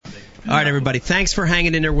All right, everybody. Thanks for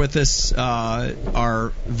hanging in there with us.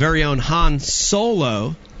 Our very own Han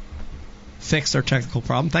Solo fixed our technical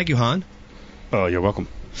problem. Thank you, Han. Oh, you're welcome.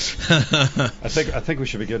 I think we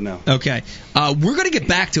should be good now. Okay. We're going to get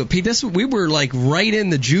back to it, Pete. We were like right in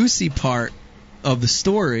the juicy part of the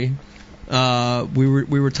story.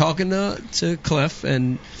 We were talking to Cliff,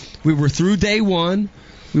 and we were through day 1.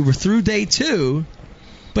 We were through day 2.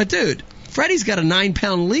 But, dude, Freddie's got a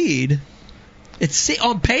 9-pound lead.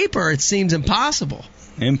 On paper, it seems impossible.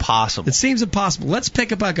 Impossible. It seems impossible. Let's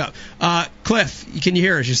pick it back up. Cliff, can you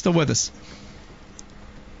hear us? You're still with us.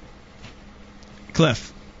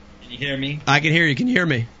 Cliff. Can you hear me? I can hear you. Can you hear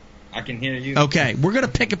me? I can hear you. Okay. We're going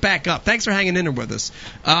to pick it back up. Thanks for hanging in there with us.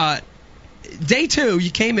 Day 2, you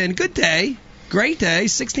came in. Good day. Great day.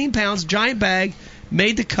 16 pounds, giant bag,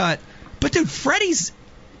 made the cut. But, dude, Freddie's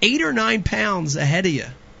 8 or 9 pounds ahead of you.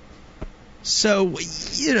 So,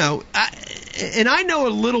 I know a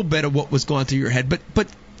little bit of what was going through your head, but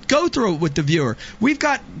go through it with the viewer. We've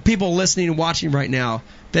got people listening and watching right now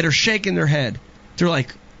that are shaking their head. They're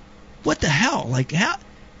like, what the hell? Like, how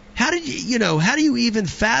did how do you even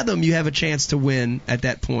fathom you have a chance to win at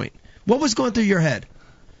that point? What was going through your head?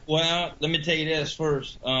 Well, let me tell you this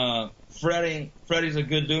first. Freddie's a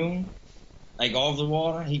good dude. Like, off the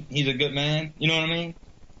water, he's a good man. You know what I mean?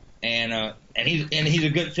 And he's a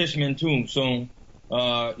good fisherman too. So,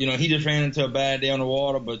 he just ran into a bad day on the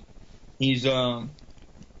water, but he's one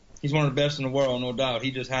of the best in the world, no doubt.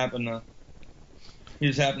 He just happened to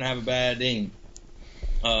have a bad day,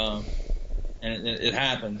 and it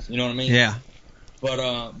happens. You know what I mean? Yeah.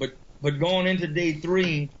 But going into day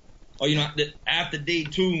 3, or after day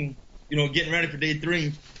 2, getting ready for day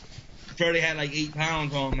 3, Freddie had like 8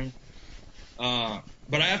 pounds on me.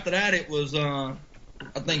 But after that, it was.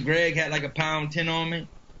 I think Greg had like 1.10 pounds on me.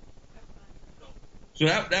 So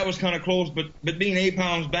that was kind of close, but being 8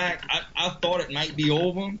 pounds back, I thought it might be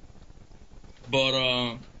over. But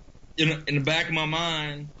in the back of my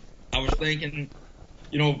mind, I was thinking,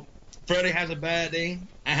 Freddie has a bad day,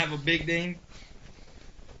 I have a big day,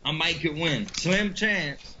 I might could win. Slim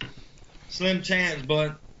chance,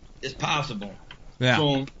 but it's possible. Yeah.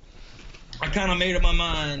 So I kind of made up my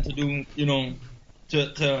mind to do,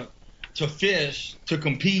 to fish, to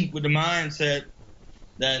compete with the mindset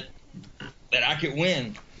that I could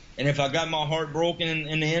win. And if I got my heart broken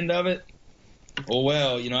in the end of it, oh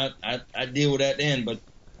well, I deal with that then. But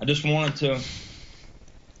I just wanted to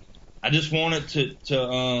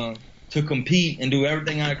compete and do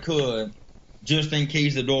everything I could just in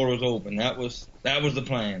case the door was open. That was the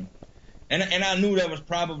plan. And I knew there was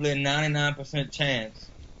probably a 99% chance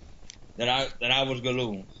that I was gonna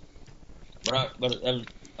lose. But I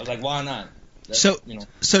was like, why not? So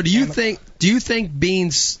do you think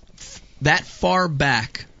being that far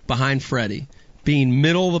back behind Freddie, being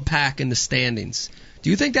middle of the pack in the standings, do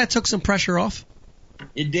you think that took some pressure off?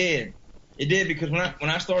 It did. Because when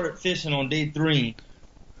I started fishing on day 3,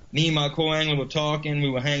 me and my co-angler were talking, we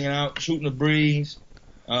were hanging out, shooting the breeze.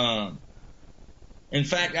 In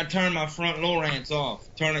fact, I turned my front Lowrance off,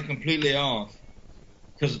 turned it completely off,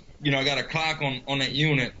 because I got a clock on that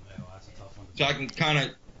unit, so I can kind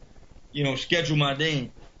of schedule my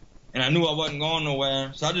day. And I knew I wasn't going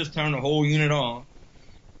nowhere, so I just turned the whole unit off.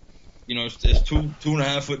 It's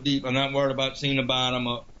 2.5 foot deep. I'm not worried about seeing the bottom.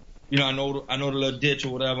 I know the little ditch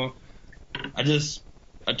or whatever. I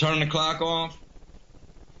turned the clock off,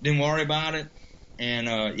 didn't worry about it.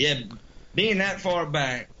 And being that far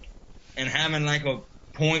back and having like a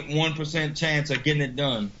 0.1% chance of getting it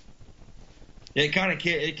done, it kind of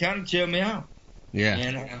chilled me out. Yeah.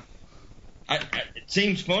 And it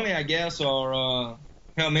seems funny, I guess, or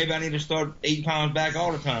hell, maybe I need to start 8 pounds back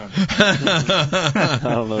all the time. I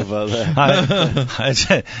don't know about that.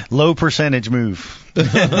 It's a low percentage move.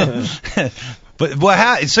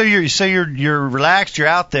 But so you're relaxed, you're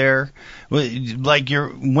out there. Like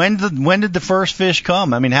when did the first fish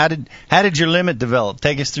come? I mean, how did your limit develop?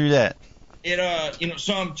 Take us through that. It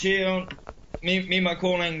so I'm chill. Me and my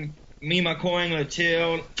co-angler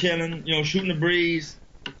chilling, shooting the breeze.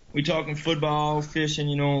 We talking football,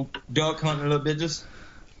 fishing, duck hunting a little bit, just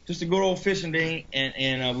a good old fishing day.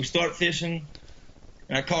 And we start fishing,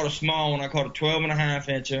 and I caught a small one. I caught a 12.5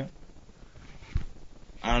 incher.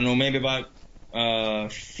 I don't know, maybe about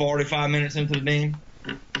 45 minutes into the day,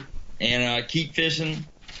 and I keep fishing.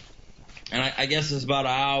 And I guess it's about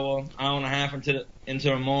an hour and a half into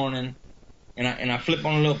the morning, and I flip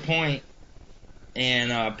on a little point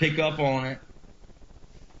and pick up on it,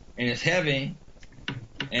 and it's heavy.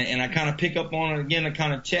 And I kind of pick up on it again to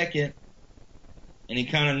kind of check it, and he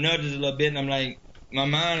kind of nudges a little bit, and I'm like, my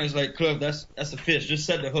mind is like, Cliff, that's a fish. Just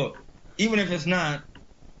set the hook. Even if it's not,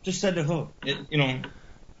 just set the hook.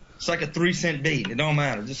 It's like a 3-cent bait. It don't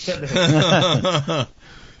matter. Just set the hook.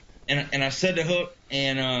 and I set the hook,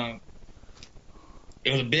 and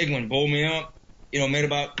it was a big one. Bowled me up. Made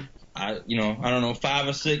about, I don't know, 5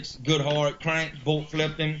 or 6 good hard cranks. Bolt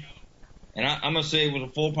flipped him. And I'm going to say it was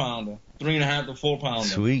a 4-pounder. 3.5 to 4-pounder.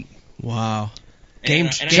 Sweet. Wow. Game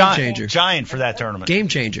changer. Giant for that tournament. Game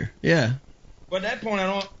changer. Yeah. But at that point,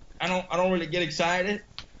 I don't really get excited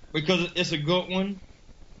because it's a good one.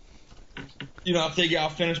 I figure I'll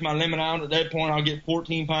finish my limit out. At that point, I'll get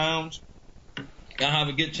 14 pounds. I'll have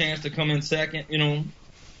a good chance to come in second,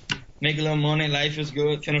 make a little money. Life is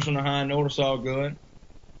good. Finish on a high note. It's all good.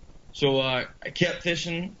 So I kept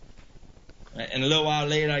fishing. And a little while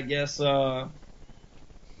later, I guess, I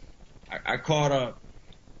caught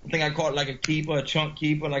like a keeper, a chunk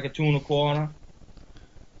keeper, like a 2 1/4.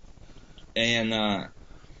 And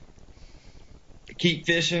keep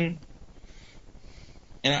fishing.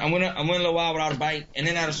 And I went a little while without a bite. And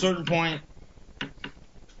then at a certain point,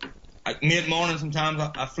 mid-morning sometimes,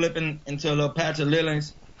 I flip into a little patch of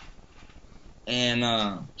lilies. And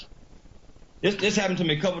this happened to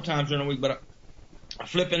me a couple times during the week, but I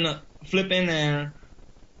flip in there,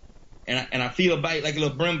 and I feel a bite, like a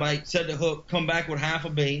little brim bite, set the hook, come back with half a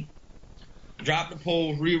bait, drop the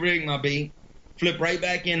poles, re-rig my bait, flip right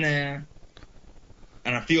back in there,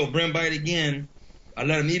 and I feel a brim bite again. I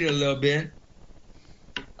let him eat it a little bit.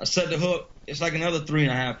 I set the hook. It's like another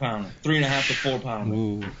 3.5 pounder, 3.5 to 4 pounder.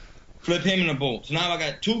 Ooh. Flip him in the boat. So now I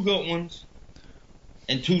got 2 good ones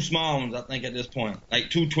and 2 small ones, I think, at this point. Like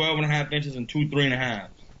 2 12.5 inches and 2 3.5.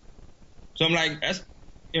 So I'm like, that's,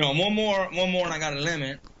 one more, and I got a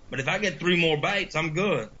limit. But if I get 3 more bites, I'm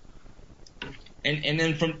good. And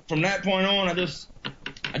then from that point on, I just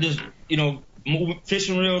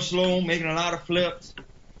fishing real slow, making a lot of flips.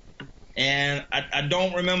 And I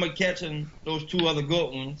don't remember catching those 2 other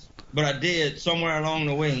good ones, but I did somewhere along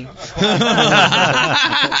the way.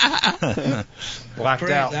 Blacked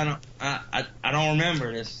out. I don't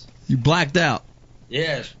remember this. You blacked out.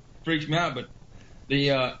 Yeah, it freaks me out, but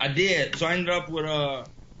I did. So I ended up with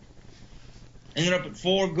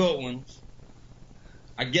 4 good ones.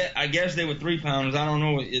 I guess they were 3-pounders. I don't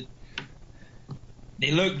know.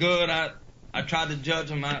 They look good. I tried to judge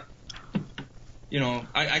them. I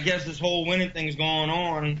guess this whole winning thing's going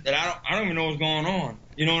on that I don't even know what's going on.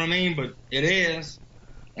 You know what I mean? But it is.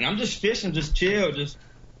 And I'm just fishing, just chill, just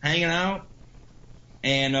hanging out.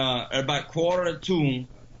 And at about 1:45,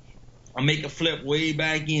 I make a flip way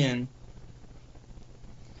back in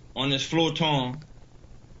on this floton,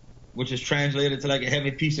 which is translated to like a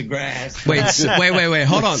heavy piece of grass. Wait.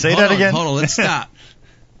 Hold on. Say that again. Hold on. Let's stop.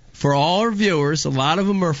 For all our viewers, a lot of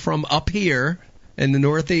them are from up here in the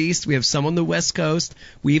Northeast. We have some on the West Coast.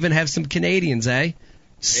 We even have some Canadians, eh?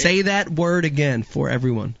 Say that word again for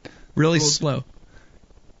everyone. Really slow.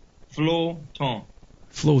 Floton.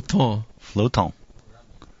 Floton. Floton.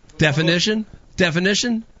 Definition?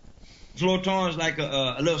 Floton is like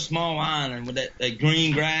a little small island with that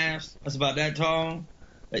green grass that's about that tall.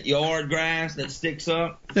 That yard grass that sticks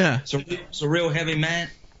up. Yeah. It's a real heavy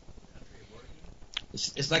mat.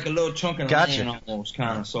 It's like a little chunk of land almost,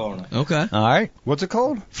 kind of, sort of. Okay. All right. What's it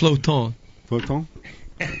called? Floton. Floton.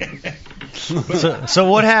 So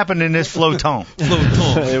what happened in this floton?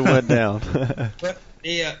 It went down. But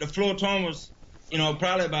the floton was,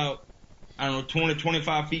 probably about, 20,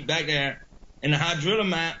 25 feet back there, and the hydrilla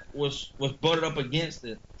mat was butted up against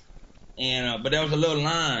it. And but there was a little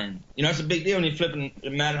line. It's a big deal when you're flipping the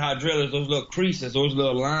mat hydrillas. Those little creases, those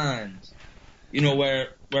little lines.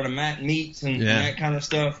 Where the mat meets and that kind of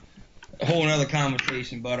stuff. A whole other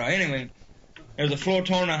conversation. But anyway, there's a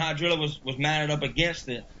floton, the hydrilla was matted up against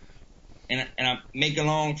it, and I make a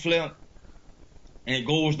long flip, and it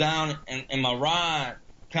goes down, and my rod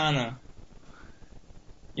kind of,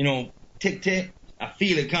 tick tick. I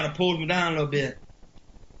feel it kind of pulls me down a little bit,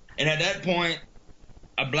 and at that point,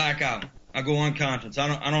 I black out. I go unconscious.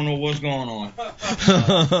 I don't know what's going on.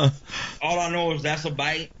 All I know is that's a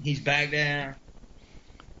bite. He's back there,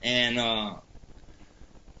 and I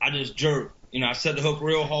just jerk. I set the hook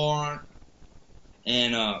real hard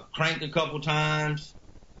and cranked a couple times.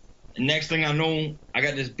 And next thing I know, I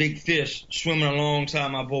got this big fish swimming alongside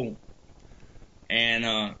my boat,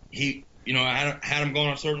 and he, I had him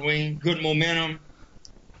going a certain way, good momentum.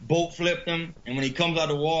 Boat flipped him, and when he comes out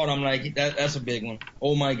of the water, I'm like, that's a big one.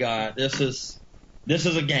 Oh my God, this is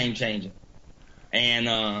a game changer.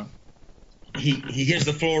 And he hits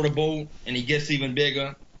the floor of the boat, and he gets even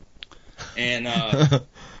bigger. And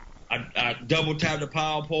I double tap the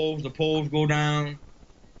power poles. The poles go down,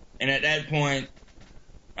 and at that point,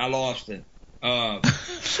 I lost it.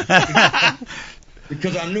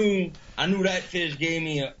 because I knew that fish gave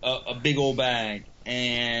me a big old bag,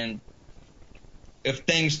 and if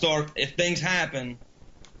things happen,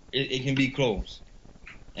 it can be close.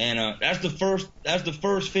 And that's the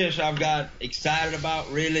first fish I've got excited about,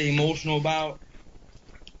 really emotional about.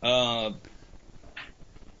 I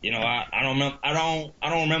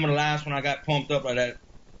don't remember the last one I got pumped up like that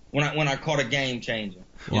when I caught a game changer.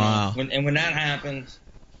 Wow. When that happens,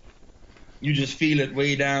 you just feel it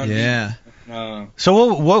way down. Yeah. Deep.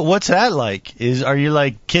 So what's that like? Are you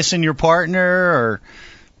like kissing your partner or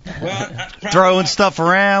throwing stuff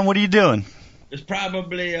around? What are you doing? It's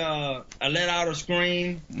probably I let out a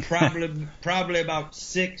scream. Probably about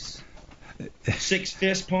six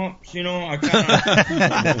fist pumps. I'm kind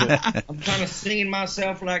of singing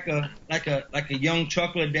myself like a young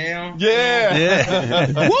Chuck Liddell.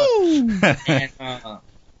 Yeah. Woo! And I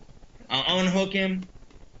unhook him.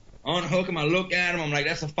 I look at him. I'm like,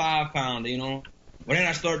 that's a 5-pounder, But then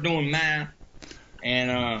I start doing math,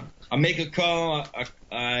 and I make a call.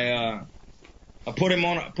 I put him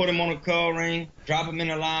on a call ring, drop him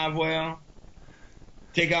in a live well,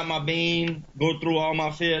 take out my beam, go through all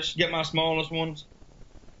my fish, get my smallest ones.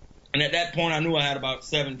 And at that point, I knew I had about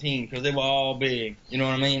 17 because they were all big. You know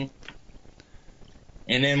what I mean?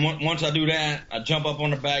 And then once I do that, I jump up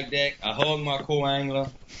on the back deck. I hug my co-angler.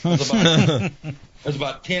 There's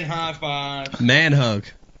about 10 high fives. Man hug.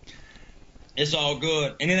 It's all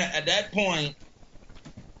good. And then at that point,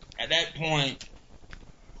 I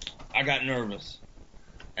got nervous.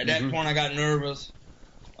 At that point, I got nervous.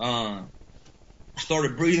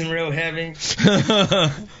 Started breathing real heavy.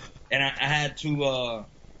 And I had to,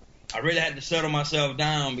 I really had to settle myself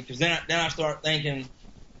down because then I start thinking,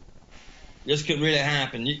 this could really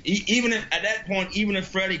happen. At that point, even if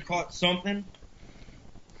Freddie caught something,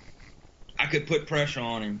 I could put pressure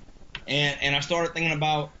on him. And I started thinking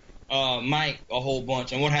about Mike a whole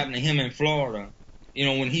bunch and what happened to him in Florida,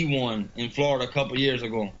 when he won in Florida a couple years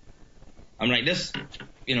ago. I'm like, this,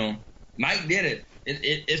 Mike did it.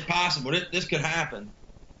 It's possible. This could happen.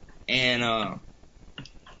 And I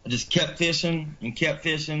just kept fishing.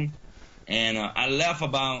 And I left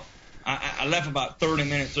about 30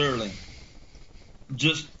 minutes early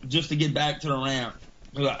just to get back to the ramp.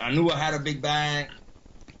 I knew I had a big bag.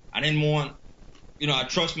 I didn't want, I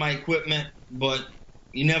trust my equipment, but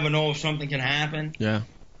you never know if something can happen. Yeah.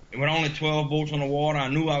 With only 12 boats on the water, I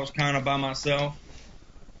knew I was kind of by myself.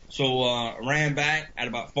 So ran back at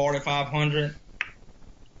about 4,500,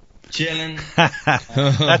 chilling.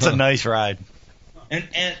 That's a nice ride.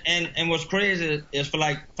 And what's crazy is for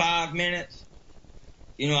like 5 minutes,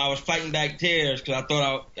 I was fighting back tears because I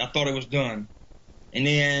thought it was done. And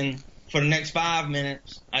then for the next 5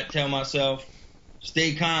 minutes, I tell myself,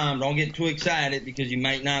 stay calm, don't get too excited because you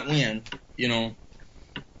might not win. And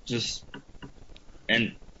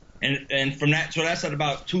from that, so that's at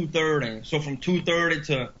about 2:30. So from 2:30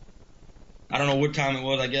 to, I don't know what time it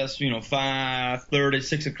was, I guess, 5:30,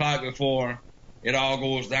 6 o'clock before it all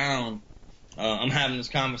goes down, I'm having this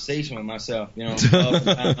conversation with myself, up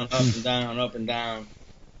and down.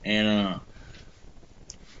 And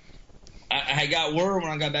I got word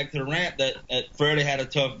when I got back to the ramp that Freddie had a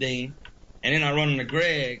tough day. And then I run into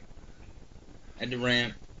Greg at the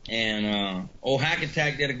ramp, and old Hack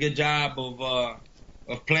Attack did a good job of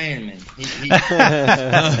playing me.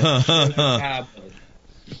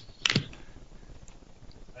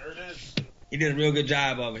 He did a real good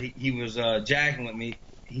job of it. He was jacking with me.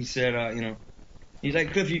 He said, he's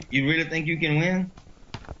like, Cliff, you really think you can win?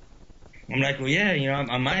 I'm like, well, yeah,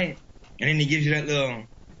 I might. And then he gives you that little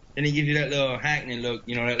Hackney look,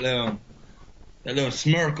 that little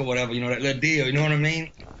smirk or whatever, that little deal, you know what I mean?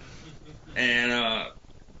 And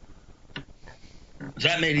so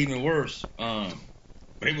that made it even worse. But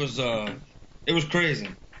it was crazy.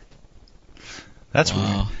 That's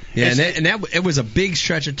wow. Weird. Yeah, and it was a big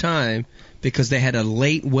stretch of time because they had a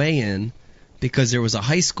late weigh-in because there was a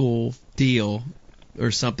high school deal or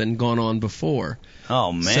something going on before.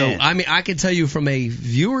 Oh, man. So, I can tell you from a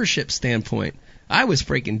viewership standpoint, I was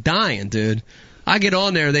freaking dying, dude. I get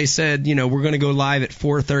on there, they said, we're going to go live at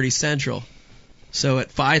 4:30 Central. So at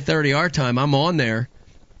 5:30 our time, I'm on there.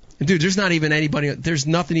 And dude, there's not even anybody, there's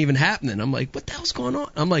nothing even happening. I'm like, what the hell's going on?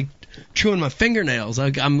 I'm like chewing my fingernails.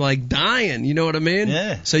 I'm like dying, you know what I mean?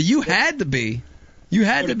 Yeah. So you had to be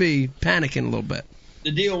panicking a little bit.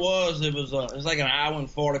 The deal was, it was like an hour and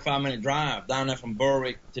 45-minute drive down there from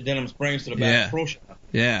Berwick to Denham Springs to the back pro shop.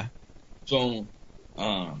 Yeah. So,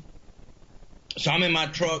 so I'm in my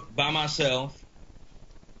truck by myself.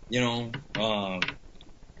 I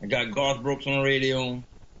got Garth Brooks on the radio,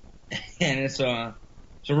 and it's a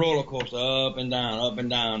roller coaster, up and down.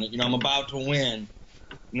 I'm about to win,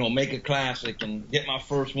 make a classic and get my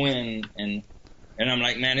first win, and I'm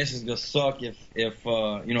like, man, this is gonna suck if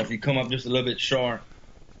you come up just a little bit short.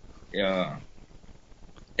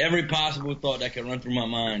 Every possible thought that could run through my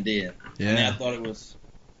mind did. Yeah. I mean, I thought it was,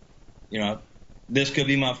 this could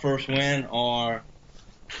be my first win, or,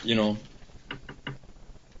 either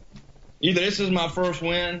this is my first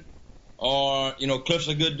win, or Cliff's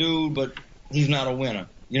a good dude, but he's not a winner.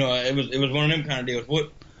 It was one of them kind of deals.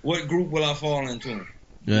 What group will I fall into?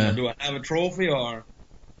 Yeah. Do I have a trophy, or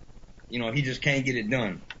he just can't get it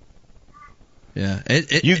done? Yeah.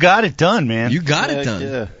 You got it done, man. You got it Heck done.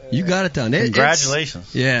 yeah. You got it done.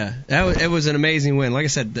 Congratulations. It was an amazing win. Like I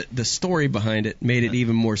said, the story behind it made it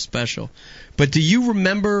even more special. But do you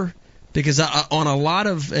remember, because on a lot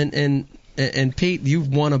of, and Pete,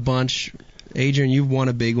 you've won a bunch, Adrian, you've won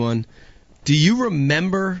a big one. Do you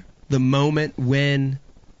remember the moment when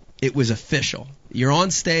it was official? You're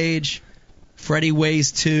on stage, Freddie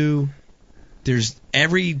weighs 2, there's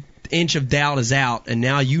every inch of doubt is out, and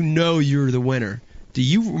now you're the winner. Do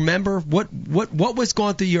you remember what was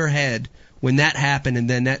going through your head when that happened, and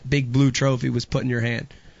then that big blue trophy was put in your hand?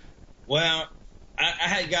 Well, I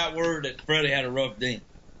had got word that Freddie had a rough day.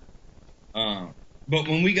 But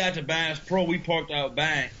when we got to Bass Pro, we parked out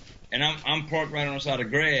back, and I'm parked right on the side of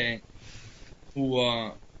Greg, who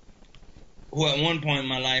at one point in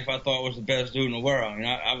my life I thought was the best dude in the world.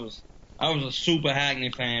 I was a super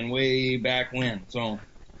Hackney fan way back when. So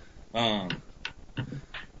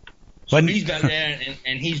he's back there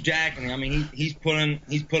and he's jacking me. I mean, he's pulling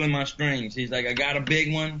my strings. He's like, I got a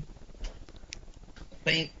big one.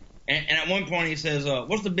 And at one point he says,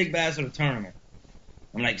 what's the big bass of the tournament?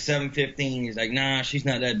 I'm like, 715. He's like, nah, she's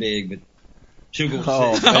not that big, but she'll go 6.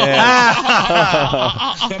 Oh, man.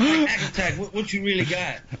 So I'm like, Attack, what you really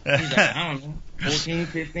got? He's like, I don't know, 14,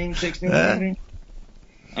 15, 16, 17.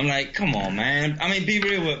 I'm like, come on, man. I mean, be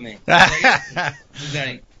real with me. He's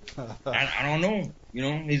like, I don't know.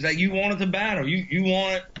 He's like, you wanted to battle. You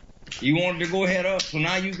wanted to go head up. So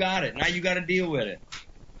now you got it. Now you got to deal with it.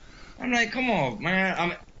 I'm like, come on,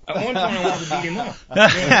 man. At one point I wanted to beat him up.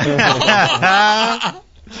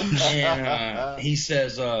 And he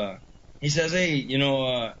says, hey,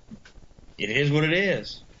 it is what it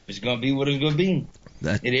is. It's gonna be what it's gonna be.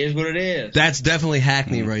 It is what it is. That's definitely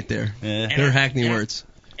Hackney right there. Yeah. They're Hackney words.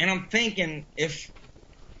 And I'm thinking, if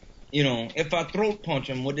I throat punch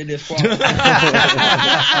him, what did this qualify?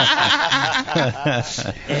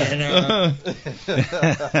 So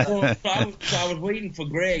I was waiting for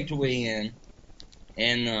Greg to weigh in,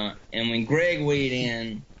 and when Greg weighed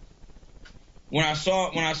in, when I saw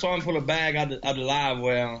him pull a bag out the live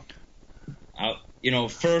well,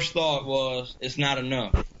 first thought was, it's not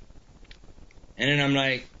enough. And then I'm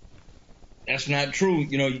like, that's not true.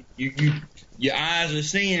 Your eyes are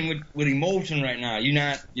seeing with emotion right now. You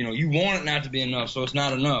want it not to be enough, so it's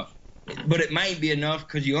not enough. But it might be enough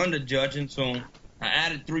because you're underjudging. So I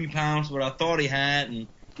added 3 pounds to what I thought he had, and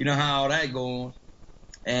you know how all that goes.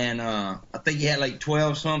 And I think he had like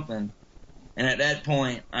 12 something. And at that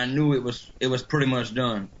point, I knew it was pretty much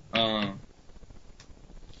done. At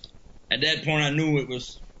that point, I knew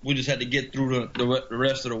we just had to get through the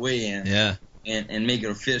rest of the weigh-in. Yeah. And make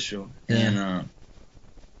it official. Yeah. And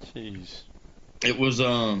Jeez. it was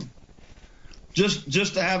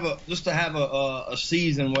just to have a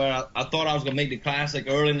season where I thought I was gonna make the classic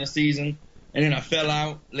early in the season, and then I fell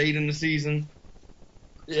out late in the season.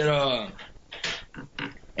 And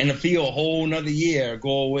to feel a whole another year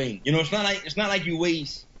go away. It's not like you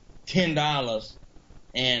waste $10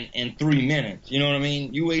 and 3 minutes. You know what I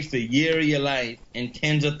mean? You waste a year of your life and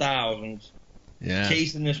tens of thousands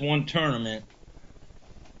chasing this one tournament.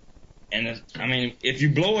 And if you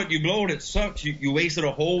blow it, it sucks. You wasted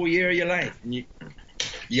a whole year of your life. And you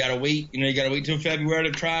gotta wait, you gotta wait till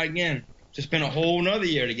February to try again. To spend a whole another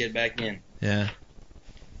year to get back in. Yeah.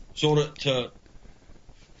 So to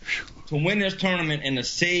win this tournament and to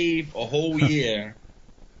save a whole year.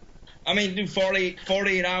 I mean, dude,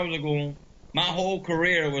 48 hours ago, my whole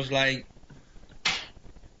career was like,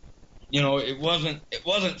 it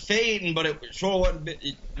wasn't fading, but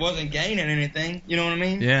it wasn't gaining anything. You know what I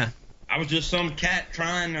mean? Yeah. I was just some cat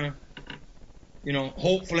trying to,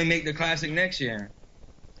 hopefully make the classic next year.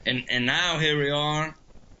 And now here we are.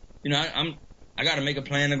 I got to make a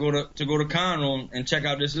plan to go to Conroe and check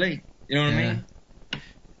out this lake. You know what I mean?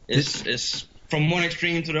 It's from one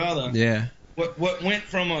extreme to the other. Yeah. What went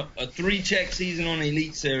from a 3-check season on the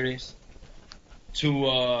Elite Series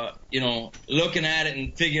to looking at it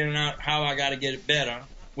and figuring out how I got to get it better,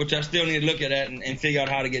 which I still need to look at it and figure out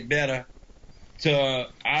how to get better. To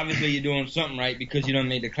obviously you're doing something right because you done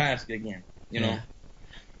made the classic again.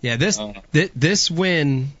 Yeah, this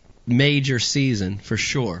win made your season for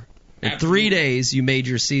sure. In 3 days, you made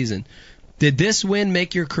your season. Did this win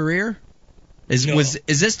make your career? Is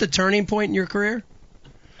this the turning point in your career?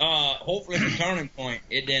 Hopefully it's a turning point.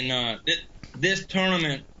 It then this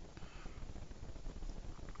tournament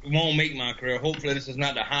won't make my career. Hopefully this is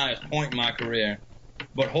not the highest point in my career,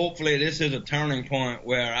 but hopefully this is a turning point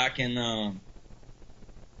where I can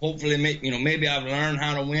hopefully maybe I've learned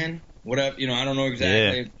how to win. Whatever, I don't know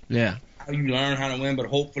exactly how you learn how to win, but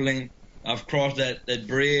hopefully I've crossed that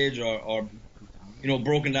bridge or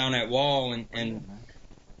broken down that wall and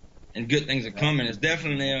good things are coming. It's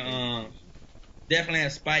definitely a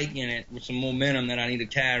spike in it with some momentum that I need to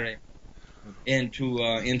carry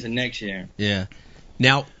into next year. Yeah.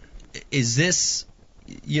 Now, is this,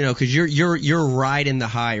 because you're riding the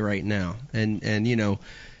high right now, and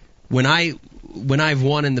when I've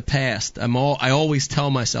won in the past, I always tell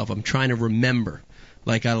myself I'm trying to remember.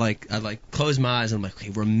 I close my eyes and I'm like, okay,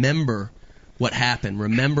 remember what happened,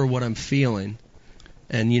 remember what I'm feeling,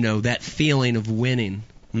 and that feeling of winning.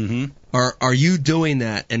 Mm-hmm. Are you doing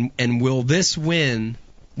that? And will this win?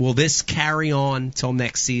 Will this carry on till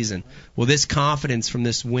next season? Will this confidence from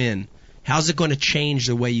this win? How's it going to change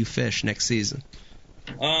the way you fish next season?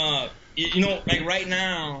 Like right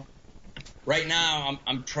now,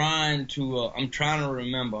 I'm trying to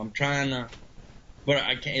remember. But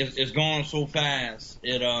I can't. It's going so fast.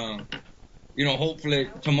 Hopefully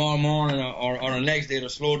tomorrow morning or the next day it'll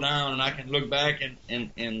slow down and I can look back and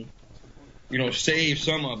save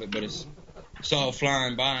some of it. But it's all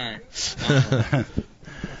flying by.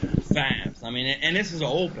 Fast. I mean, and this is an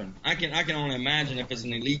open. I can only imagine if it's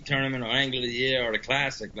an elite tournament or Angler of the Year or the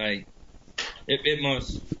Classic. Like, it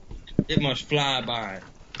must fly by.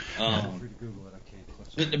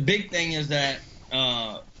 But the big thing is that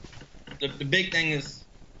the big thing is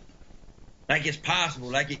like it's possible,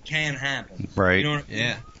 like it can happen. Right. You know what I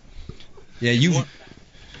mean? Yeah.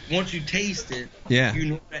 Once you taste it, you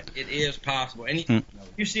know that it is possible. And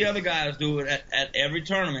you see other guys do it at every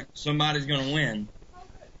tournament. Somebody's going to win.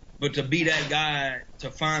 But to be that guy,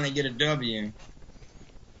 to finally get a W,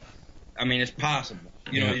 I mean, it's possible.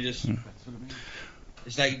 It's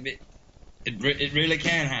like it really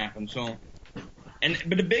can happen. So,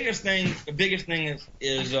 but the biggest thing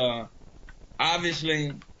is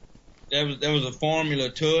obviously there was a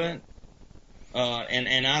formula to it,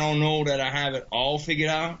 and I don't know that I have it all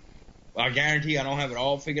figured out. I guarantee I don't have it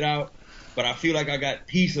all figured out, but I feel like I got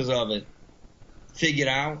pieces of it figured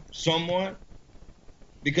out somewhat.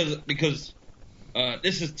 Because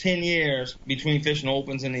this is 10 years between fishing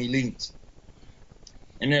opens and the elites,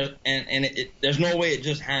 and there's no way it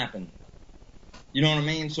just happened. You know what I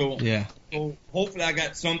mean? So hopefully I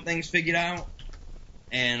got some things figured out,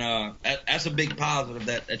 and that's a big positive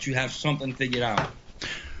that you have something figured out,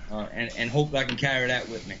 and hopefully I can carry that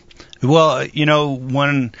with me. Well,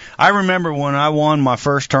 when I remember when I won my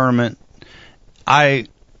first tournament,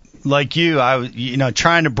 like you, I was,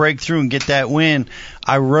 trying to break through and get that win.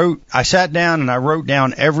 I sat down and I wrote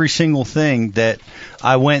down every single thing that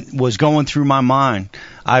was going through my mind.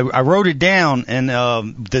 I wrote it down, and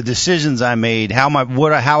the decisions I made, how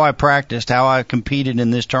I practiced, how I competed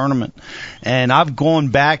in this tournament, and I've gone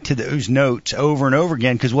back to those notes over and over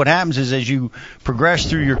again. Because what happens is, as you progress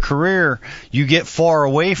through your career, you get far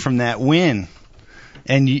away from that win,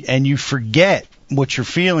 and you forget what you're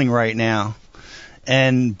feeling right now.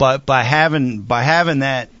 But by having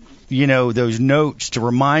that, those notes to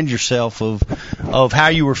remind yourself of how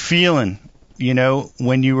you were feeling,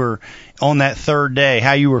 when you were on that third day,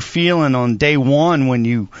 how you were feeling on day one when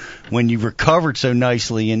you recovered so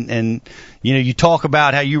nicely, and you talk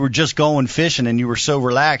about how you were just going fishing and you were so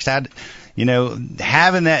relaxed. Having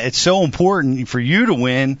that, it's so important for you to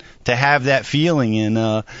win, to have that feeling,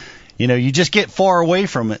 and you just get far away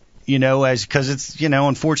from it. Because it's,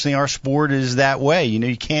 unfortunately our sport is that way.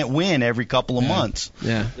 You can't win every couple of months.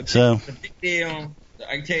 Yeah. The big deal,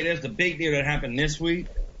 I can tell you this, the big deal that happened this week,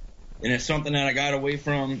 and it's something that I got away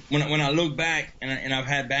from. When I look back and I've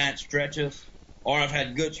had bad stretches or I've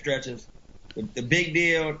had good stretches, the big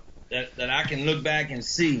deal that I can look back and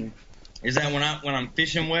see is that when I'm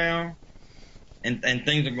fishing well and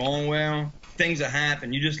things are going well, things that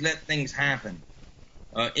happen, you just let things happen.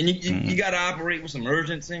 And you got to operate with some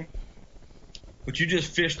urgency, but you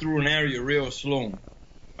just fish through an area real slow,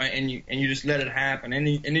 right? And you just let it happen, and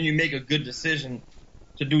then you make a good decision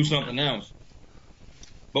to do something else.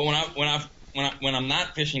 But when I'm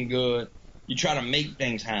not fishing good, you try to make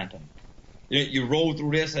things happen. You roll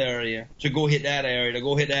through this area to go hit that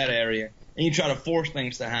area, and you try to force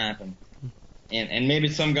things to happen. And maybe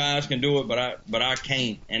some guys can do it, but I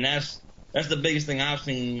can't. And that's the biggest thing I've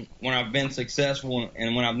seen when I've been successful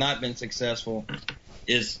and when I've not been successful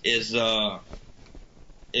is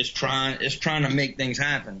trying to make things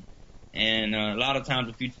happen. And a lot of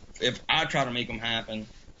times if I try to make them happen,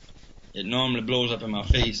 it normally blows up in my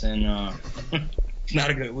face, and it's not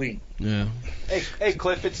a good week. Yeah. Hey,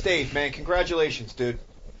 Cliff, it's Dave, man. Congratulations, dude.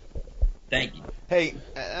 Thank you. Hey,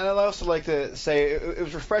 and I'd also like to say it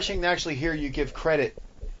was refreshing to actually hear you give credit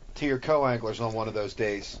to your co-anglers on one of those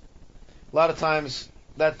days. A lot of times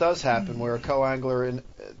that does happen where a co-angler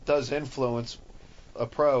does influence a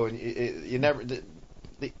pro, and you never the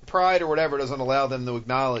pride or whatever doesn't allow them to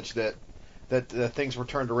acknowledge that things were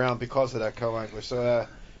turned around because of that co-angler. So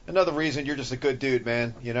another reason you're just a good dude,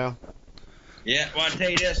 man. You know. Yeah. Well, I tell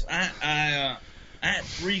you this, I had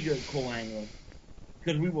 3 good co-anglers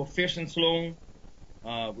because we were fishing slow.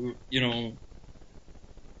 We were,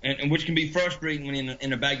 and which can be frustrating when in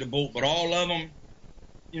the back of the boat. But all of them,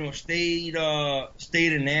 stayed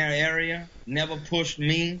in their area, never pushed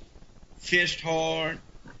me, fished hard.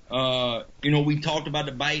 We talked about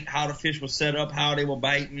the bite, how the fish was set up, how they were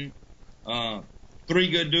biting. 3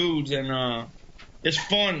 good dudes, and it's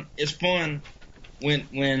fun. It's fun when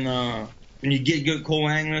you get good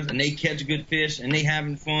co-anglers and they catch good fish and they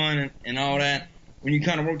having fun and all that. When you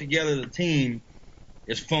kind of work together as a team,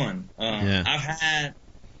 it's fun. Yeah. I've had,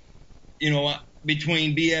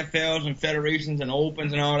 between BFLs and federations and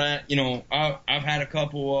opens and all that, I've had a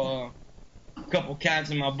couple cats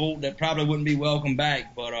in my boat that probably wouldn't be welcome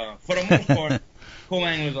back. But for the most part,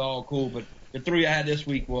 co-anglers are all cool. But the 3 I had this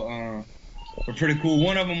week were pretty cool.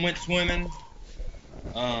 One of them went swimming.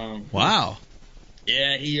 Wow.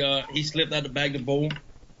 Yeah, he slipped out the back of the boat.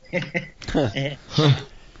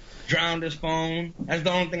 Drowned his phone. That's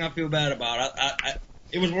the only thing I feel bad about.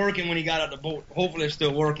 It was working when he got out the boat. Hopefully it's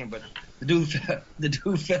still working, but the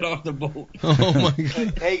dude fell off the boat. Oh my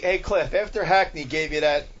God. Hey, Cliff, after Hackney gave you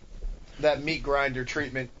that meat grinder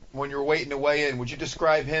treatment when you were waiting to weigh in, would you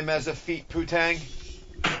describe him as a feet putang?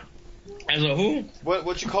 As a who?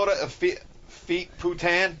 What you call it? A feet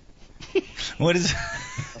putan? What is?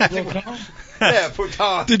 Yeah,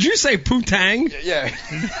 putan. Did you say putang? Yeah.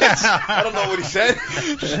 I don't know what he said.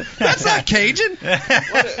 That's not Cajun.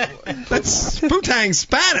 That's putang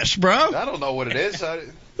Spanish, bro. I don't know what it is. I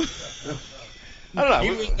don't know.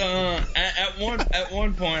 He was at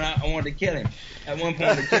one point I wanted to kill him. At one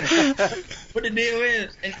point to kill him. But the deal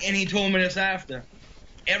is, and he told me this after,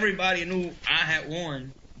 everybody knew I had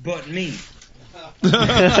won but me.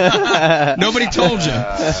 Nobody told you.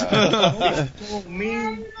 Nobody told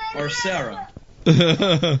me or Sarah.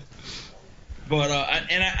 But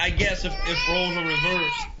I guess if roles are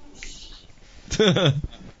reversed.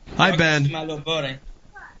 Hi, Ben. My little buddy.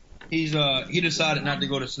 He decided not to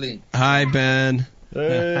go to sleep. Hi, Ben.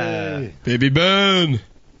 Hey. Baby Ben.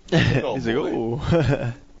 He's like, oh.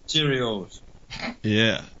 Cheerios.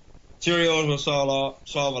 Yeah. Cheerios will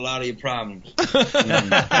solve a lot of your problems. But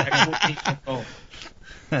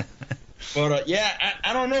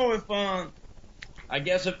I don't know if I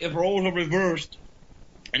guess if roles are reversed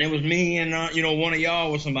and it was me and one of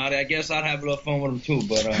y'all or somebody, I guess I'd have a little fun with them too.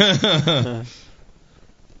 But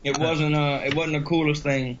it wasn't the coolest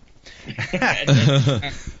thing. All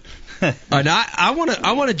right, now I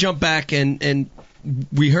want to jump back and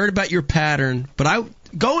we heard about your pattern, but I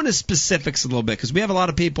go into specifics a little bit because we have a lot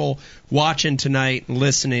of people watching tonight and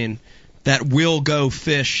listening that will go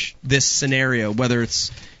fish this scenario, whether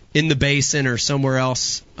it's in the basin or somewhere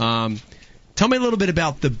else. Tell me a little bit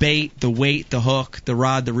about the bait, the weight, the hook, the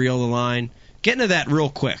rod, the reel, the line. Get into that real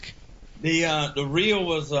quick. The reel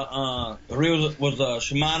was a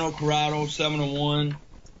Shimano Curado 701.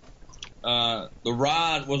 The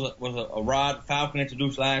rod was a rod Falcon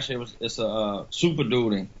introduced last year. It's a Super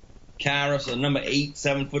Duty. Karis, a number 8,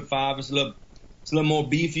 7'5". It's a little more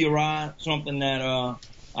beefier rod. Something that I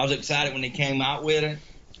was excited when they came out with it.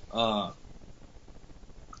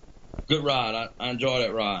 Good rod. I enjoy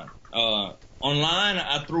that rod. Online,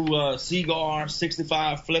 I threw a Seaguar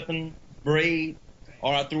 65 flipping braid,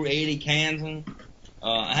 or I threw 80 Kansan.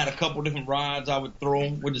 I had a couple different rods I would throw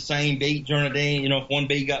with the same bait during the day. If one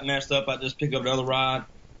bait got messed up, I'd just pick up the other rod,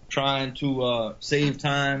 trying to save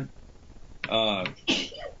time.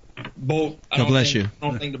 Both. God bless you. I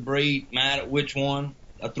don't think the braid mattered which one.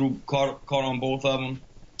 I caught on both of them.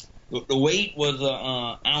 The weight was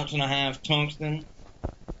a 1.5 ounce tungsten.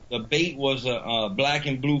 The bait was a black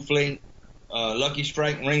and blue flake Lucky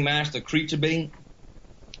Strike Ringmaster creature bait.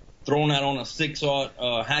 Throwing that on a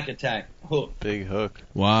 6/0 Hack Attack hook. Big hook.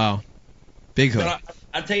 Wow. Big hook. But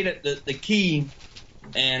I tell you that the key,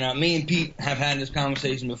 and me and Pete have had this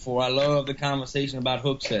conversation before. I love the conversation about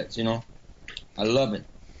hook sets. I love it.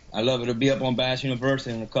 I love it. It'll be up on Bass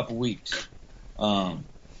University in a couple weeks. I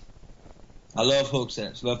love hook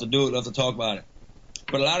sets. Love to do it. Love to talk about it.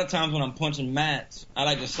 But a lot of times when I'm punching mats, I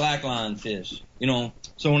like to slackline fish. You know,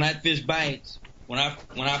 so when that fish bites, when I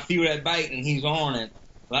feel that bite and he's on it,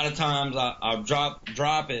 a lot of times I'll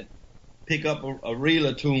drop it, pick up a reel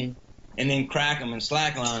or two, and then crack them and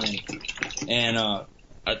slackline him. And I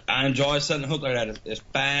enjoy setting the hook like that. It's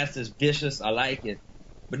fast, it's vicious. I like it.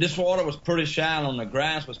 But this water was pretty shallow and the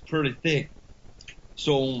grass was pretty thick.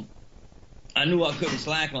 So I knew I couldn't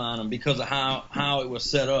slackline them because of how it was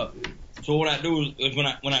set up. So what I do is when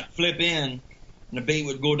I flip in and the bait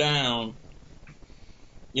would go down,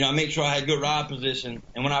 you know, I make sure I had good rod position.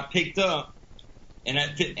 And when I picked up and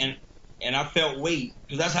I felt weight,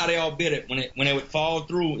 because that's how they all bit it. When it would fall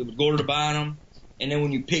through, it would go to the bottom, and then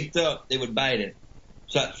when you picked up, they would bite it.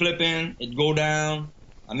 So I'd flip in, it'd go down.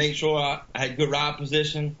 I make sure I had good rod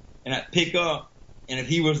position, and I'd pick up. And if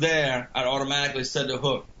he was there, I'd automatically set the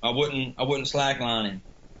hook. I wouldn't slackline him.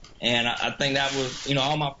 And I think that was, you know,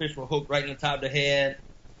 all my fish were hooked right in the top of the head,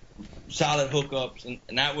 solid hookups,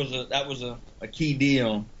 and that was a key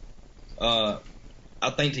deal. I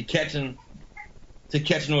think to catching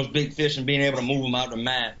those big fish and being able to move them out the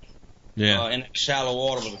mat. Yeah. In shallow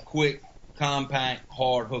water was a quick, compact,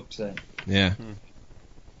 hard hook set. Yeah.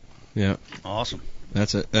 Yeah. Awesome.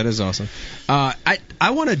 That's it. That is awesome. I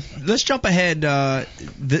want to let's jump ahead.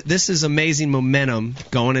 This is amazing momentum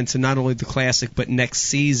going into not only the Classic but next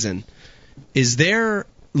season. Is there,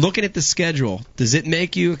 looking at the schedule, does it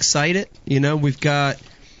make you excited? You know, we've got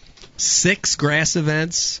 6 grass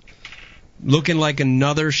events, looking like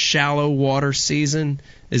another shallow water season.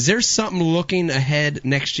 Is there something looking ahead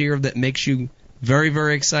next year that makes you very,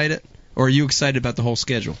 very excited, or are you excited about the whole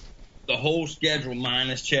schedule? The whole schedule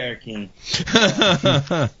minus Cherokee.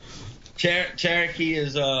 Cherokee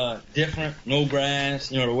is different, no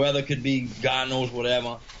grass. You know, the weather could be God knows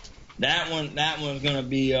whatever. That one's gonna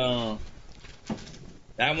be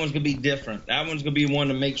different. That one's gonna be one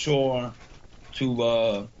to make sure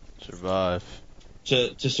to survive.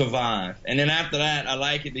 To survive. And then after that, I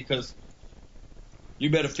like it because you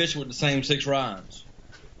better fish with the same 6 rods.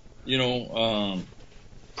 You know,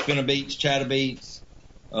 spinnerbaits, chatterbaits,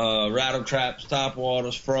 rattle traps, top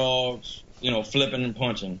waters, frogs, you know, flipping and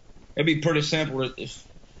punching. It'd be pretty simple. And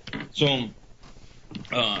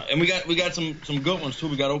we got some good ones too.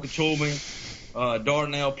 We got Okeechobee,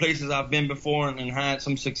 Dardanelle, places I've been before and had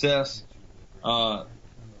some success. So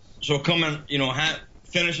coming, you know,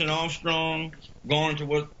 finishing off strong, going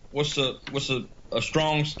to what's a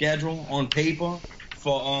strong schedule on paper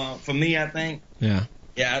for me, I think. Yeah.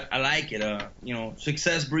 Yeah, I like it. You know,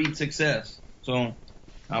 success breeds success. So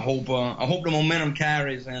I hope the momentum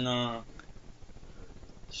carries and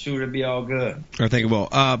shoot, it'll be all good. I think it will.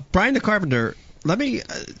 Brian the Carpenter,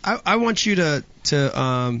 I want you to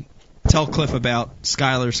tell Cliff about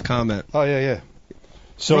Skylar's comment. Oh yeah.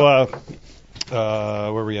 So where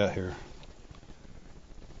are we at here?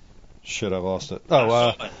 Shit, I've lost it. Saw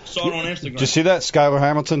it on Instagram. Did you see that? Skylar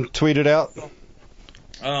Hamilton tweeted out.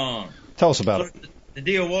 Tell us about it. The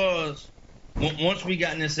deal was, once we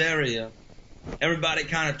got in this area, everybody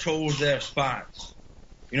kind of chose their spots.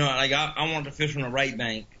 You know, like I wanted to fish on the right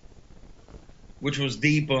bank, which was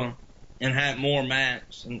deeper and had more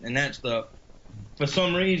mats and that stuff. For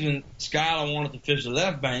some reason, Skylar wanted to fish the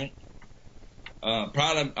left bank.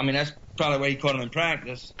 That's probably where he caught him in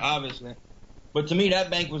practice, obviously. But to me, that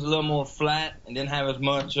bank was a little more flat and didn't have as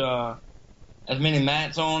many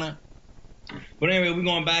mats on it. But anyway, we're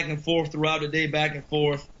going back and forth throughout the day, back and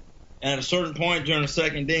forth. And at a certain point during the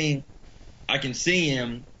second day, I can see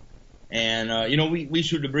him. And, you know, we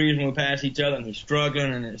shoot the breeze when we pass each other, and he's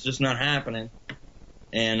struggling, and it's just not happening.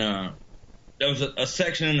 And there was a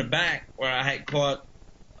section in the back where I had caught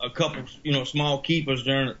a couple, you know, small keepers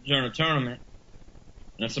during the tournament.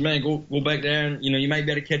 And I said, man, go back there, and, you know, you might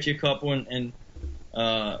be able to catch you a couple and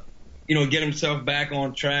you know, get himself back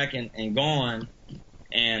on track and going.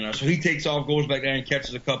 And so he takes off, goes back there and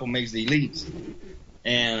catches a couple, makes the elites.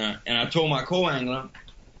 And I told my co-angler,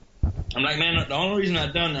 I'm like, man, the only reason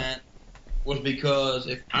I done that was because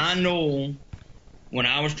if I know when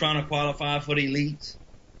I was trying to qualify for the elites,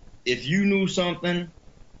 if you knew something,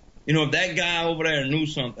 you know, if that guy over there knew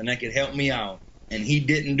something that could help me out and he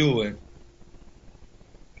didn't do it,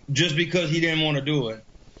 just because he didn't want to do it,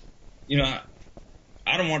 you know,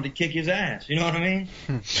 I don't want to kick his ass. You know what I mean?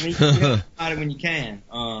 I mean, you can help somebody when you can.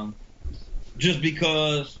 Just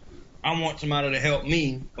because I want somebody to help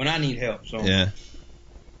me when I need help. So Yeah.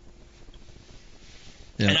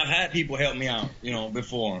 And I've had people help me out, you know,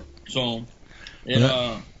 before. So,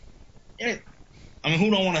 I mean,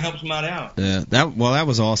 who don't want to help somebody out? Yeah, that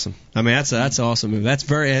was awesome. I mean, that's awesome move. That's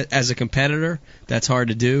very, as a competitor, that's hard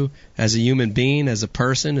to do. As a human being, as a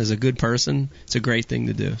person, as a good person, it's a great thing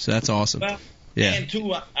to do. So that's awesome. Well, yeah. And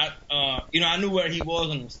two, I knew where he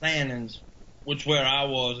was in the standings, which where I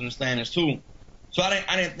was in the standings too. So I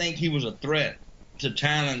didn't think he was a threat to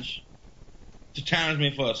challenge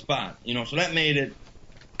me for a spot. So that made it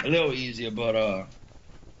a little easier. But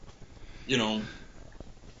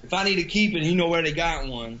if I need to keep it, and you know where they got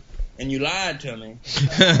one, and you lied to me,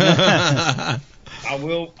 I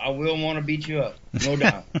will want to beat you up, no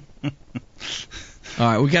doubt. All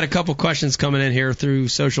right, we got a couple questions coming in here through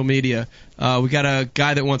social media. We got a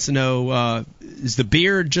guy that wants to know, is the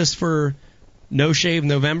beard just for No Shave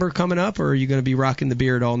November coming up, or are you going to be rocking the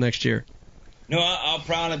beard all next year? No, I'll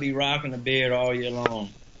probably be rocking the beard all year long.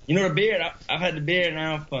 The beard, I've had the beard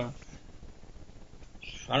now for,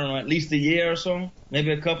 I don't know, at least a year or so,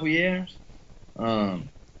 maybe a couple years.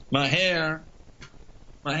 My hair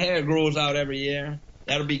grows out every year.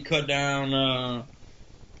 That'll be cut down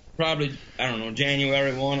probably, I don't know,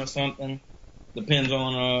 January 1 or something. Depends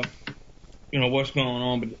on, what's going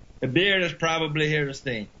on. But the beard is probably here to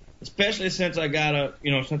stay, especially since I got a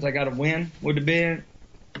win with the beard.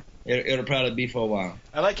 It'll probably be for a while.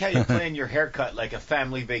 I like how you plan your haircut like a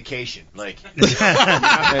family vacation. Like, Pete,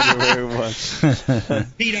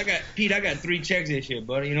 I got 3 checks this year,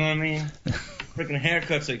 buddy. You know what I mean? Freaking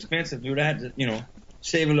haircuts are expensive, dude. I had to,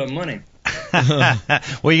 save a little money.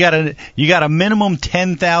 Well, you got a minimum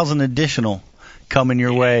 10,000 additional coming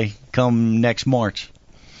your way come next March.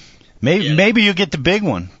 Maybe you'll get the big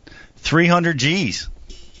one, 300 G's.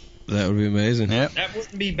 That would be amazing. Yep. That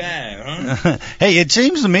wouldn't be bad, huh? Hey, it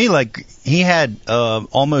seems to me like he had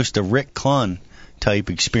almost a Rick Clunn type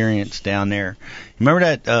experience down there.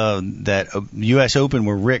 Remember that U.S. Open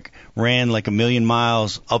where Rick ran like 1,000,000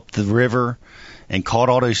 miles up the river and caught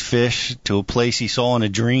all those fish to a place he saw in a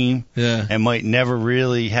dream and might never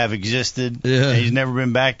really have existed. Yeah. And he's never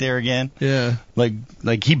been back there again. Yeah.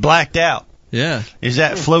 Like he blacked out. Yeah. Is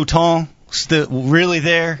that floton still really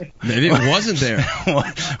there? Maybe it wasn't there.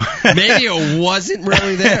 Maybe it wasn't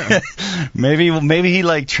really there. Maybe he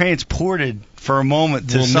like transported for a moment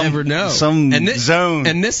to never know. some zone.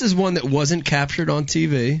 And this is one that wasn't captured on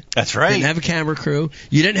TV. That's right. Didn't have a camera crew.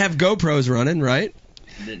 You didn't have GoPros running, right?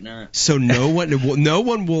 Did not. So no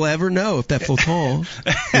one will ever know if that floton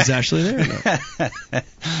is actually there or not.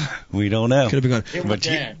 We don't know. Could have been gone. It was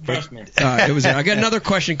there. Trust me. It was there. I got another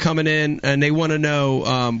question coming in, and they want to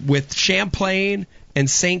know, with Champlain and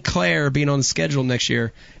St. Clair being on the schedule next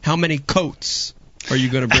year, how many coats are you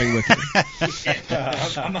going to bring with you?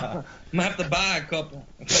 I'm going to have to buy a couple.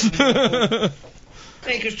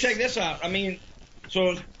 Hey, because check this out. I mean,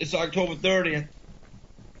 so it's October 30th.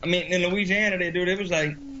 I mean, in Louisiana, it was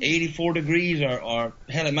like 84 degrees or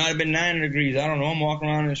hell, it might have been 90 degrees. I don't know. I'm walking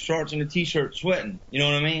around in shorts and a T-shirt sweating. You know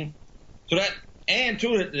what I mean? So that, and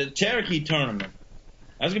too, the Cherokee tournament.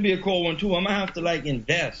 That's going to be a cool one, too. I'm going to have to,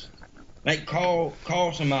 invest. Call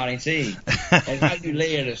somebody and say, how do you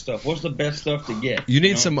layer this stuff? What's the best stuff to get? You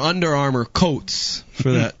need some Under Armour coats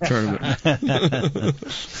for that tournament.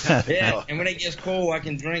 Yeah, and when it gets cold, I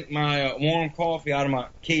can drink my warm coffee out of my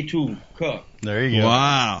K2 cup. There you go.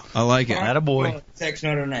 Wow, I like it. Attaboy. Text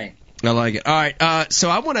another name. I like it. All right,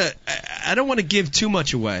 so I don't want to give too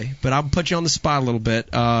much away, but I'll put you on the spot a little bit.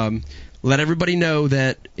 Let everybody know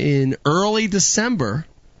that in early December,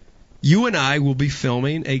 you and I will be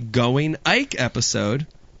filming a Going Ike episode.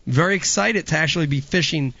 Very excited to actually be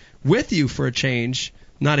fishing with you for a change,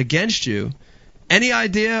 not against you. Any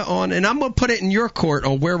idea on, and I'm going to put it in your court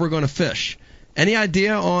on where we're going to fish. Any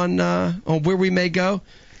idea on where we may go?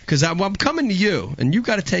 Because I'm coming to you, and you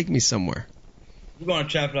got to take me somewhere. We're going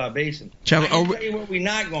to Chapala Basin. I can tell you where we're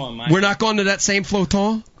not going, Mike. We're not going to that same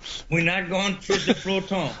floton? We're not going to fish the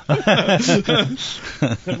floton.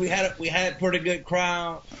 Because we had a pretty good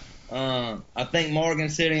crowd. I think Morgan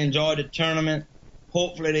City enjoyed the tournament.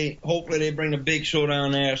 Hopefully they bring the big show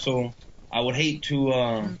down there. So I would hate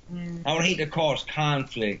to cause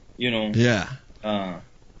conflict. Yeah.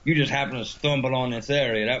 You just happen to stumble on this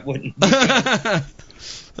area. That wouldn't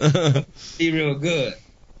be real good.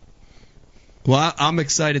 Well, I'm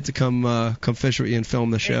excited to come fish with you and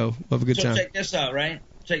film the show. We'll have a good time. Check this out, right?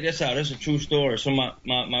 Check this out. This is a true story. So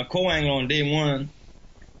my co-angler on day one.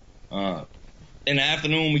 In the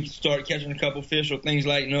afternoon, we started catching a couple fish or things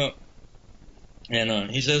lighting up. And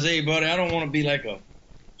he says, hey, buddy, I don't want to be like a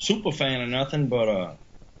super fan or nothing, but I'm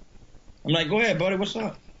like, go ahead, buddy, what's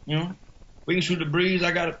up? We can shoot the breeze.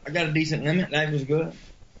 I got a decent limit. Life is good.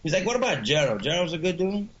 He's like, what about Gerald? Gerald's a good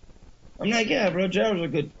dude? I'm like, yeah, bro, Gerald's a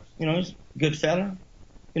good, he's a good fella.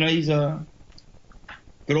 He's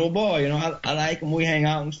good old boy, you know. I like him. We hang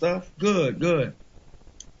out and stuff. Good.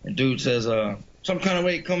 And dude says, some kind of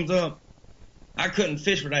way it comes up, I couldn't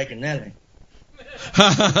fish with Ike and Nelly.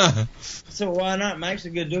 So why not? Mike's a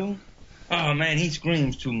good dude. Oh man, he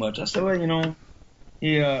screams too much. I said, well, you know,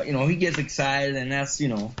 he gets excited, and that's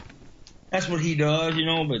what he does, you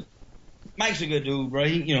know. But Mike's a good dude, bro.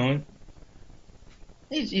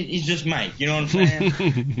 He's just Mike, you know what I'm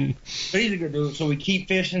saying? But he's a good dude. So we keep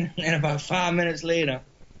fishing, and about 5 minutes later,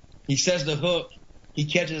 he sets the hook. He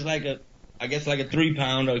catches like a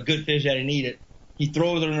 3-pounder, a good fish that he needed. He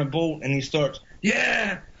throws it in a boat, and he starts,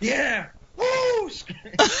 yeah, woo!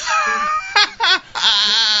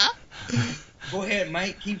 Go ahead,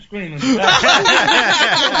 Mike. Keep screaming.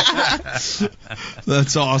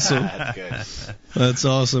 That's awesome. That's good. That's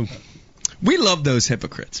awesome. We love those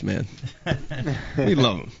hypocrites, man. We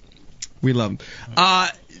love them.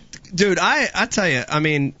 Dude, I tell you, I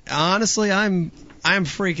mean, honestly, I'm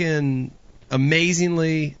freaking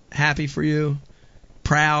amazingly happy for you.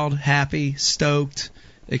 Proud, happy, stoked,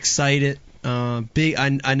 excited. Big.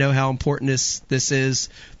 I know how important this is.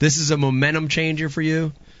 This is a momentum changer for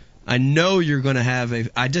you. I know you're going to have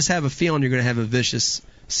I just have a feeling you're going to have a vicious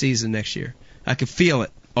season next year. I can feel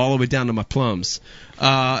it all the way down to my plums.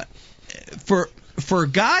 For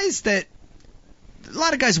guys that, a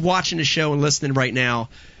lot of guys watching the show and listening right now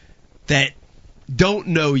that don't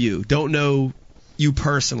know you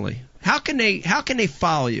personally, how can they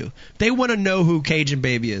follow you? They want to know who Cajun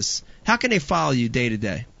Baby is. How can they follow you day to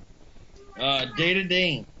day? Day to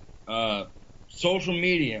day, social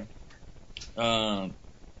media.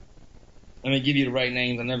 Let me give you the right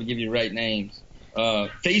names. I never give you the right names.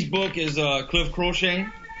 Facebook is Cliff Crochet.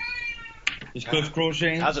 It's Cliff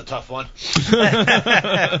Crochet. That's a tough one.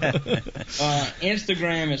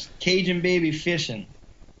 Instagram is Cajun Baby Fishing.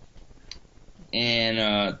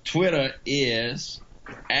 And Twitter is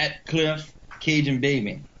 @Cliff Cajun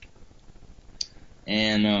Baby.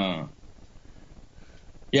 And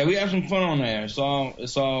yeah, we have some fun on there. It's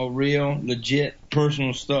all real, legit,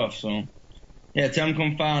 personal stuff. So yeah, tell them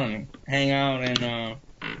come follow me, hang out, and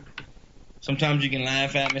sometimes you can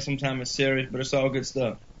laugh at me, sometimes it's serious, but it's all good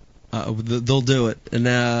stuff. They'll do it.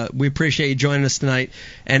 And we appreciate you joining us tonight.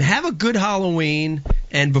 And have a good Halloween.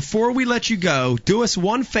 And before we let you go, do us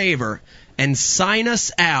one favor and sign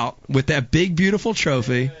us out with that big, beautiful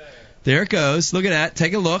trophy. There it goes. Look at that.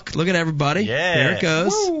 Take a look. Look at everybody. Yeah. There it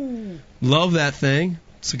goes. Woo. Love that thing.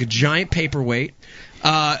 It's like a giant paperweight.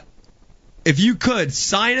 If you could,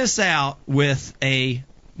 sign us out with a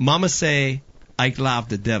Mama Say Ike Live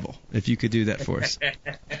the Devil, if you could do that for us.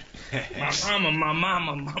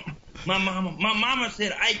 My mama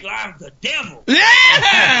said Ike Live the Devil.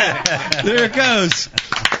 Yeah! There it goes.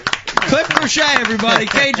 Cliff Crochet, everybody.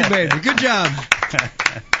 Cajun Baby. Good job.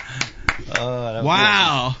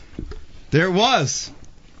 Wow. There it was.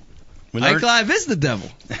 Ike Live is the devil.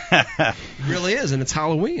 It really is, and it's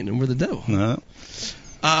Halloween, and we're the devil. No.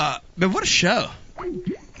 But what a show.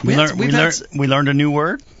 We learned a new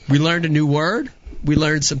word. We learned a new word. We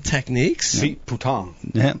learned some techniques. Pete Pouton.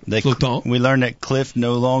 Yeah, Pouton. We learned that Cliff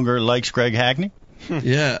no longer likes Greg Hackney.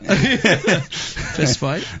 Yeah. Fist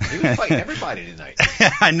fight. He was fighting everybody tonight.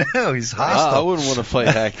 I know, he's hostile. I wouldn't want to fight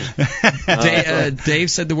Hackney.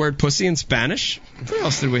 Dave said the word pussy in Spanish. What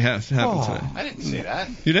else did we have happen today? I didn't say that.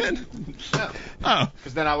 You did? No. Oh.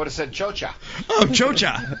 Because then I would have said chocha. Oh,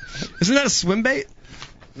 chocha. Isn't that a swim bait?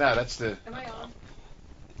 No, that's the... Am I on?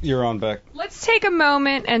 You're on, Beck. Let's take a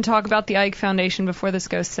moment and talk about the Ike Foundation before this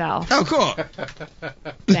goes south. Oh, cool.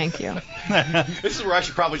 Thank you. This is where I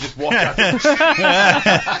should probably just walk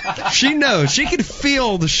out. She knows. She can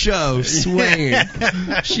feel the show swinging.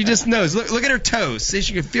 She just knows. Look at her toes. See,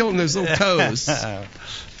 she can feel it in those little toes.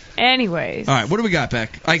 Anyways. All right, what do we got,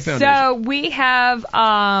 Beck? Ike Foundation. So we have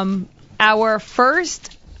our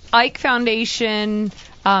first Ike Foundation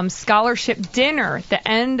scholarship dinner at the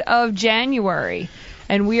end of January.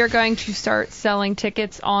 And we are going to start selling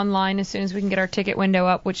tickets online as soon as we can get our ticket window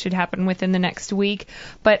up, which should happen within the next week.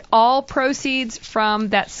 But all proceeds from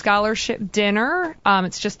that scholarship dinner,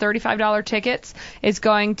 it's just $35 tickets, is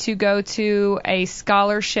going to go to a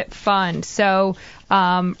scholarship fund. So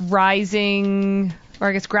graduating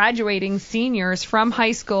seniors from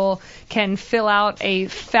high school can fill out a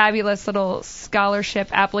fabulous little scholarship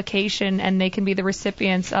application, and they can be the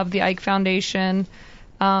recipients of the Ike Foundation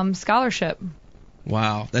scholarship.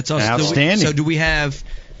 Wow, that's awesome. Outstanding. So do we have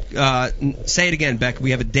Say it again, Beck.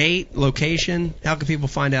 We have a date, location. How can people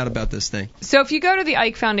find out about this thing? So if you go to the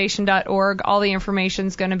IkeFoundation.org, all the information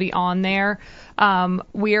is going to be on there.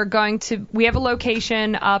 We have a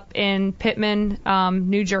location up in Pittman,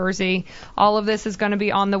 New Jersey. All of this is going to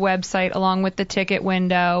be on the website along with the ticket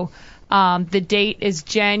window. The date is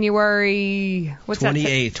January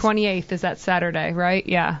 28th. 28th is that Saturday, right?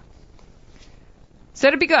 Yeah. So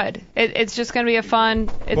it'll be good. It's just going to be a fun.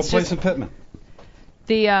 It's What place in Pittman?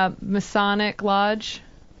 The Masonic Lodge.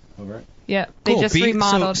 All right. Yeah, they Cool. just Beef,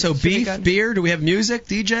 remodeled. So Should be beef, good. beer. Do we have music?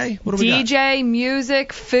 DJ? What do we got? DJ,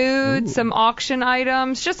 music, food, some auction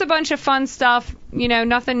items, just a bunch of fun stuff.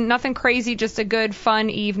 Nothing crazy, just a good fun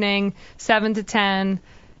evening, 7 to 10,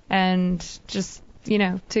 and just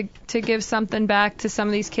to give something back to some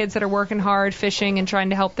of these kids that are working hard, fishing, and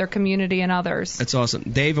trying to help their community and others. That's awesome.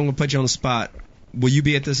 Dave, I'm gonna put you on the spot. Will you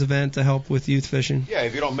be at this event to help with youth fishing? Yeah,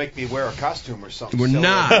 if you don't make me wear a costume or something. We're silly.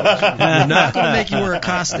 not. We're not going to make you wear a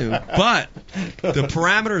costume. But the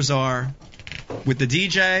parameters are with the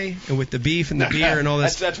DJ and with the beef and the beer and all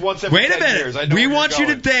this. That's once every Wait a 10 minute. years. I know We where want you're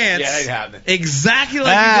you to going. dance Yeah, it ain't happening. exactly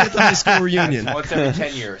like you did at the high school reunion. Once every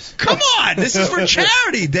 10 years. Come on. This is for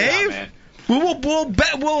charity, Dave. man.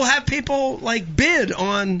 We'll have people like bid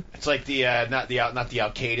on. It's like the not the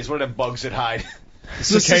Al-Qaedas. What are them bugs that hide?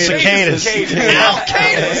 Cicadas. Cicadas.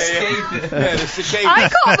 Al-Qaedas. Yeah, the cicadas. I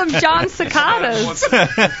call them John Cicadas.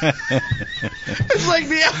 It's like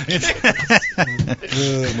the Al-Qaedas.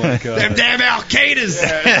 Oh my God. Them damn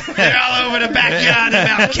Al-Qaedas. They're all over the backyard of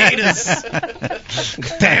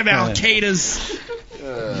Al-Qaedas. Damn Al-Qaedas.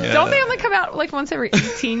 Don't they only come out like once every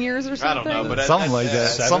 18 years or I something? don't know, but Something like that.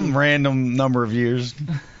 Some random number of years.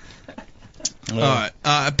 All right,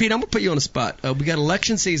 Pete, I'm gonna put you on the spot. We got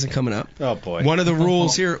election season coming up. Oh boy. One of the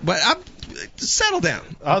rules here, but settle down.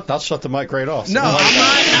 I'll shut the mic right off. No,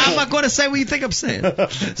 I'm not going to say what you think I'm saying. So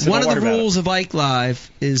One don't of the worry about rules of Ike Live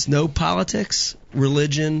is no politics,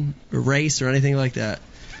 religion, or race, or anything like that.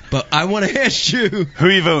 But I want to ask you, Who are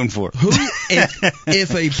you voting for?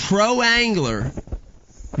 if a pro angler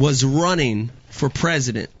was running for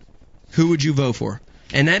president, who would you vote for?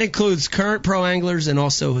 And that includes current pro anglers and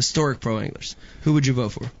also historic pro anglers. Who would you vote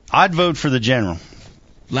for? I'd vote for the general,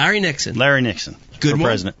 Larry Nixon. Larry Nixon, Good for one.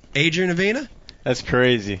 president. Adrian Avena? That's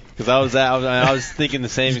crazy. Because I was thinking the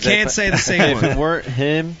same. You exact can't say the same If one. it weren't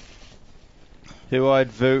him, who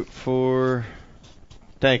I'd vote for?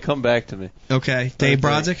 Dang, come back to me. Okay. Dave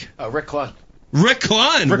Brodzik? Rick Clunn. Rick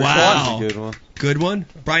Clunn. Rick Wow. That's a good one. Good one.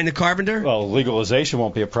 Brian the Carpenter? Well, legalization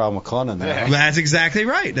won't be a problem with Clunn in there. That's exactly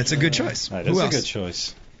right. That's a good choice. That Who is a else? good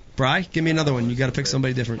choice. Bri, give me another one. You got to pick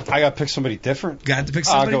somebody different. I got to pick somebody different. Got to pick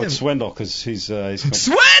I'll somebody go with different. Swindle because he's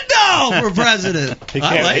Swindle for president. he I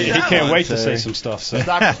can't like he that can't one. wait to say some stuff. So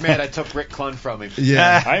Doctor's mad I took Rick Clunn from him.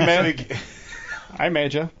 Yeah. I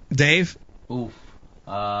made you. Dave, Ooh.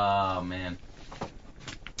 Man.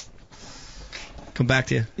 come back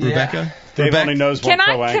to you. Yeah. Rebecca? Dave Rebecca? only knows one Can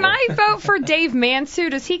pro I angler. vote for Dave Mansu?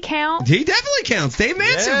 Does he count? He definitely counts. Dave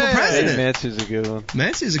Manson for Dave president. Manson's a good one.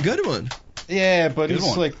 Manson's a good one. Yeah, but Good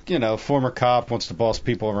he's one. like, former cop, wants to boss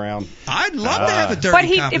people around. I'd love to have a dirty But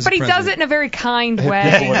he cop as but a he does president. it in a very kind With a way.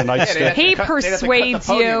 nightstick. He They'd have to cut persuades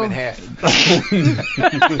the podium you. in half.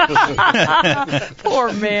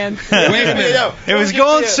 Poor man. Wait a minute. It was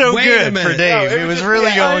going so Wait a good minute. for Dave. It was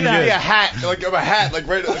really going Be a good. hat, like a hat, like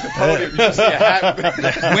right at the podium. You just see a hat.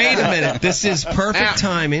 Wait a minute. This is perfect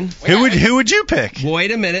timing. Who would you pick?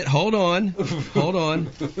 Wait a minute. Hold on.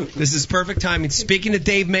 This is perfect timing. Speaking of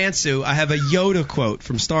Dave Mansu, I have a Yoda quote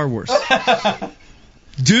from Star Wars.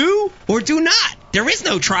 Do or do not. There is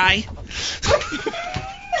no try.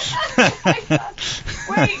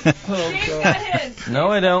 Wait, Dave's got his. No,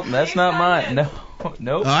 I don't. That's not mine. No.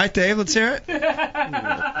 Nope. All right, Dave, let's hear it.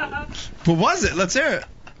 What was it? Let's hear it.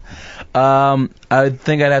 I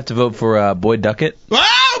think I'd have to vote for Boyd Duckett.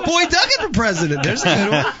 Oh, Boyd Duckett for president. There's a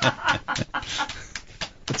good one.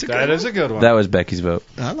 That's a good That one. is a good one. That was Becky's vote.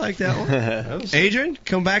 I like that one. Adrian,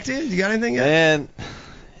 come back to you. You got anything yet? And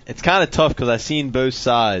it's kind of tough because I've seen both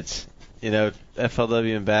sides,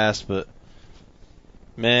 FLW and Bass, but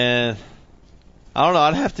man, I don't know.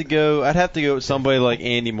 I'd have to go with somebody like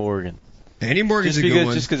Andy Morgan. Andy Morgan's a good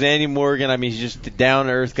one. Just because Andy Morgan, I mean, he's just a down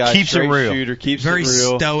to earth guy, Keeps it straight real. shooter, keeps Very it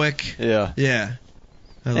real. stoic. Yeah, Yeah.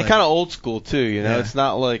 I and like kind of old school too. Yeah. It's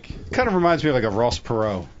not like Kind of reminds me of like a Ross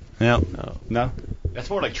Perot. Yeah. No? That's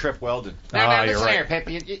more like Trip Weldon. Ah, you're right. Pep.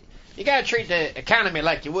 You got to treat the economy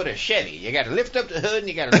like you would a Chevy. You got to lift up the hood and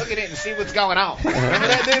you got to look at it and see what's going on. Remember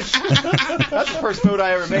that, dude? That's the first food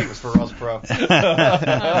I ever made was for Ross Perot.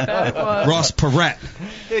 Ross Perret.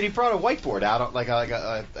 Dude, he brought a whiteboard out on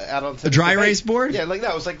out on the dry erase board. Yeah, like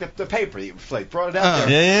that. It was like the paper that you brought it out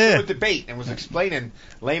there with debate and was explaining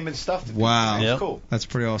layman stuff. To wow, people. It was cool. That's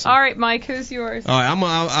pretty awesome. All right, Mike, who's yours? All right,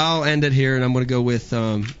 I'll end it here, and I'm going to go with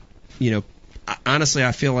honestly,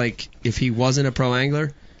 I feel like if he wasn't a pro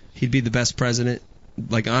angler, he'd be the best president.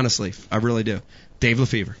 Like, honestly, I really do. Dave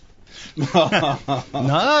Lefevre.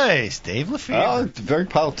 Nice, Dave Lefevre. Oh, very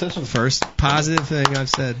politician. First positive thing I've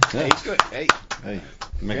said. Yeah, he's good. Hey,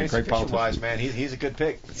 making a great politician. Wise man. He's a good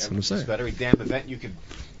pick. That's what I'm saying. It's about every damn event you could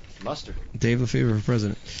muster. Dave Lefevre for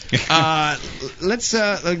president. Let's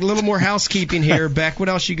a little more housekeeping here. Beck, what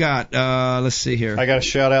else you got? Let's see here. I got a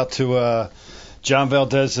shout out to John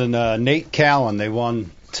Valdez and Nate Callan. They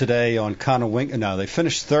won today on Conowingo. No, they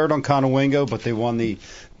finished third on Conowingo, but they won the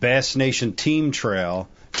Bass Nation Team Trail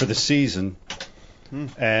for the season.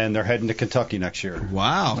 And they're heading to Kentucky next year.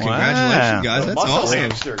 Wow. Congratulations, guys. That's awesome.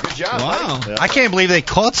 Hamster. Good job. Wow. Buddy. I can't believe they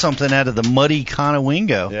caught something out of the muddy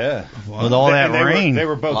Conowingo. Yeah. With all that rain. They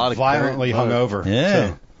were both violently hungover. Yeah.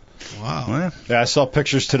 So. Wow. Yeah, I saw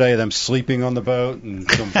pictures today of them sleeping on the boat and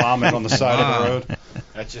some vomit on the side of the road.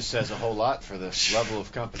 That just says a whole lot for the level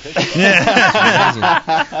of competition.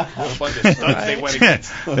 Yeah. What a bunch of studs they went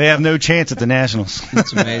against. They have no chance at the Nationals.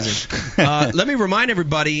 That's amazing. Let me remind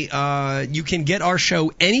everybody, you can get our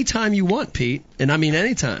show anytime you want, Pete. And I mean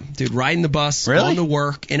anytime. Dude, riding the bus, Really? on the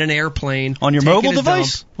work, in an airplane. On your taking mobile a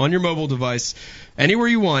device? dump, on your mobile device. Anywhere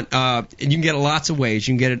you want. And you can get it lots of ways.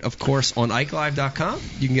 You can get it, of course, on IkeLive.com.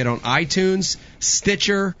 You can get it on iTunes,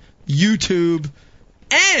 Stitcher, YouTube,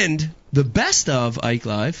 and the best of Ike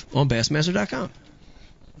Live on Bassmaster.com.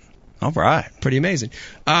 All right. Pretty amazing.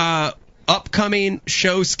 Upcoming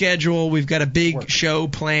show schedule. We've got a big show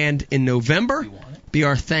planned in November. Be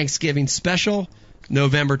our Thanksgiving special,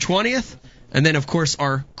 November 20th. And then, of course,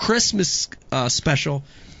 our Christmas special,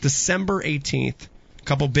 December 18th. A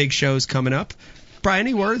couple big shows coming up. Brian,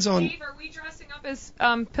 any words on... Steve, are we dressing up as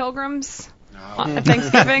pilgrims at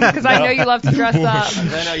Thanksgiving? Because I know you love to dress up.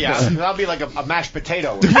 That'll be like a mashed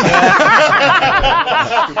potato.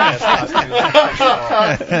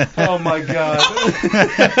 Oh, my God.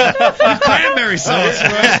 Cranberry sauce.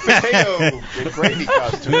 Mashed potato with gravy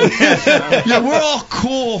costume. Yeah, we're all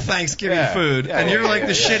cool Thanksgiving food, and you're like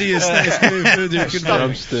the shittiest Thanksgiving food you could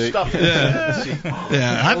Drumstick.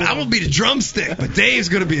 Yeah, I will be the drumstick, but Dave's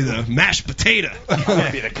going to be the mashed potato. I'm going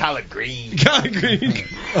to be the collard green. Collard green.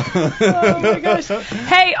 Oh my gosh.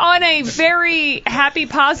 Hey, on a very happy,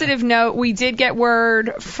 positive note, we did get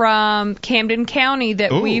word from Camden County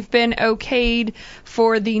that we've been okayed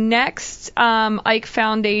for the next Ike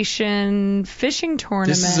Foundation fishing tournament.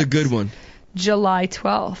 This is a good one. July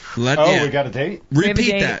 12th. We got a date?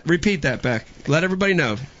 Repeat that, Beck. Let everybody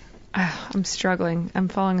know. I'm struggling. I'm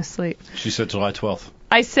falling asleep. She said July 12th.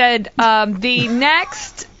 I said the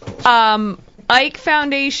next Ike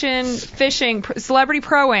Foundation Fishing Celebrity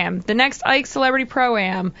Pro-Am. The next Ike Celebrity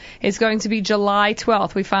Pro-Am is going to be July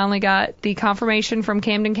 12th. We finally got the confirmation from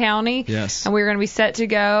Camden County. Yes. And we're going to be set to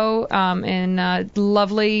go in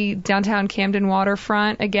lovely downtown Camden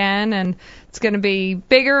waterfront again. And it's going to be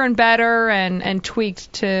bigger and better and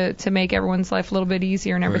tweaked to make everyone's life a little bit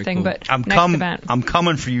easier and everything. Cool. But I'm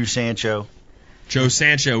coming for you, Sancho. Joe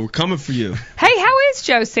Sancho, we're coming for you. Hey, how is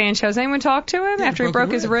Joe Sancho? Has anyone talked to him after he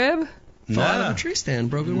broke his rib? Fell out of a tree stand,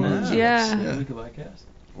 broken ribs. Yeah.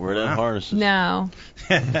 Where are them harnesses? No.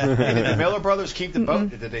 Did the Miller brothers keep the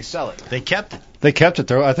boat, or did they sell it? They kept it. They kept it,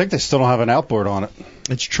 though. I think they still don't have an outboard on it.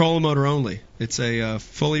 It's trolling motor only. It's a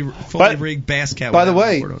fully rigged bass cat. By the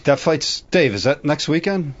way, that fight's, Dave, is that next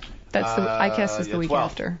weekend? That's I guess is the week 12th.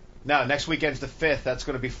 after. No, next weekend's the 5th. That's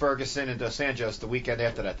going to be Ferguson and Dos Anjos. The weekend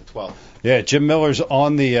after that, the 12th. Yeah, Jim Miller's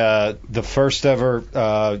on the first ever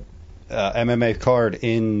MMA card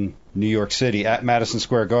in New York City at Madison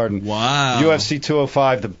Square Garden. Wow. UFC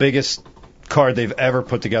 205, the biggest card they've ever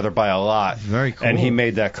put together by a lot. Very cool. And he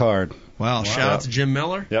made that card. Wow. Shout out to Jim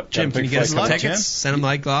Miller. Yep. Jim, can you get us some fight tickets? Jim. Send them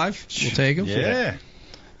like live. We'll take them. Yeah.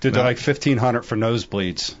 Dude, they're like $1,500 for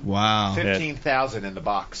nosebleeds. Wow. 15,000 in the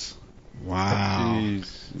box. Wow. Jeez.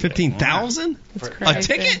 15,000? That's A crazy.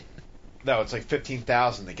 ticket? No, it's like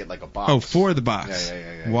 15,000 to get like a box. Oh, for the box.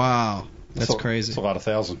 Yeah. Wow. That's crazy. That's a lot of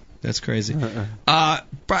thousand. That's crazy. I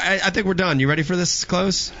think we're done. You ready for this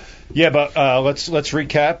close? Yeah, but let's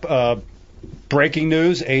recap. breaking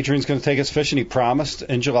news: Adrian's going to take us fishing. He promised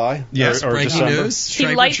in July. Yes, or breaking December. news. He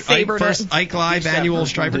lightsabered first it. Ike Live annual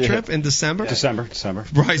Striper trip in December. December.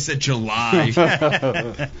 Bryce said July.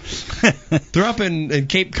 They're up in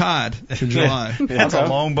Cape Cod in July. That's a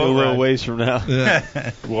long A boat little ride. ways from now.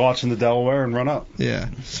 Yeah. Watching the Delaware and run up. Yeah.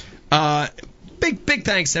 Big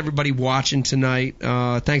thanks to everybody watching tonight.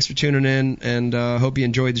 Thanks for tuning in, and hope you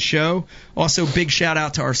enjoyed the show. Also, big shout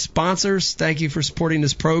out to our sponsors. Thank you for supporting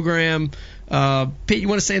this program. Pete, you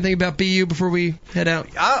want to say anything about BU before we head out?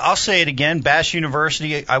 I'll say it again. Bash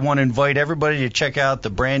University. I want to invite everybody to check out the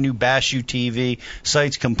brand new Bash U TV.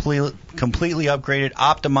 Site's completely upgraded,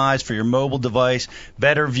 optimized for your mobile device,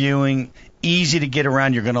 better viewing, easy to get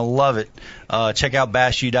around. You're going to love it. Check out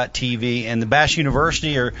bashu.tv. And the Bash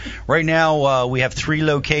University, right now we have 3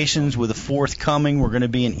 locations with a 4th coming. We're going to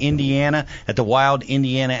be in Indiana at the Wild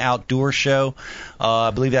Indiana Outdoor Show. I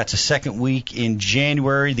believe that's the 2nd week in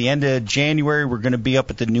January. The end of January, we're going to be up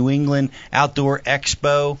at the New England Outdoor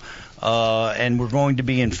Expo. And we're going to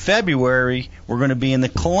be in February. We're going to be in the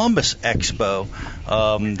Columbus Expo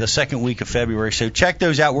the 2nd week of February. So check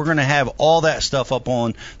those out. We're going to have all that stuff up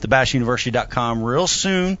on thebashuniversity.com real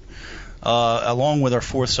soon, along with our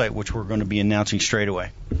 4th site, which we're going to be announcing straight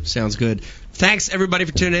away. Sounds good. Thanks, everybody,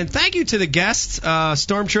 for tuning in. Thank you to the guests,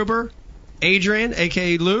 Stormtrooper, Adrian,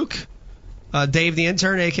 a.k.a. Luke, Dave the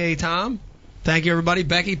Intern, a.k.a. Tom. Thank you, everybody.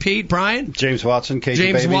 Becky, Pete, Brian. James Watson, Cajun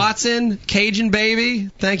James Baby. Watson, Cajun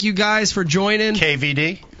Baby. Thank you guys for joining.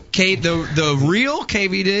 KVD. The real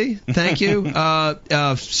KVD. Thank you.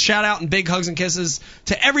 Shout out and big hugs and kisses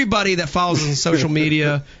to everybody that follows us on social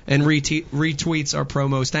media and retweets our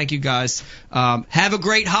promos. Thank you, guys. Have a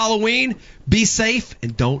great Halloween. Be safe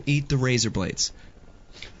and don't eat the razor blades.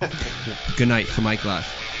 Good night from Mike Live.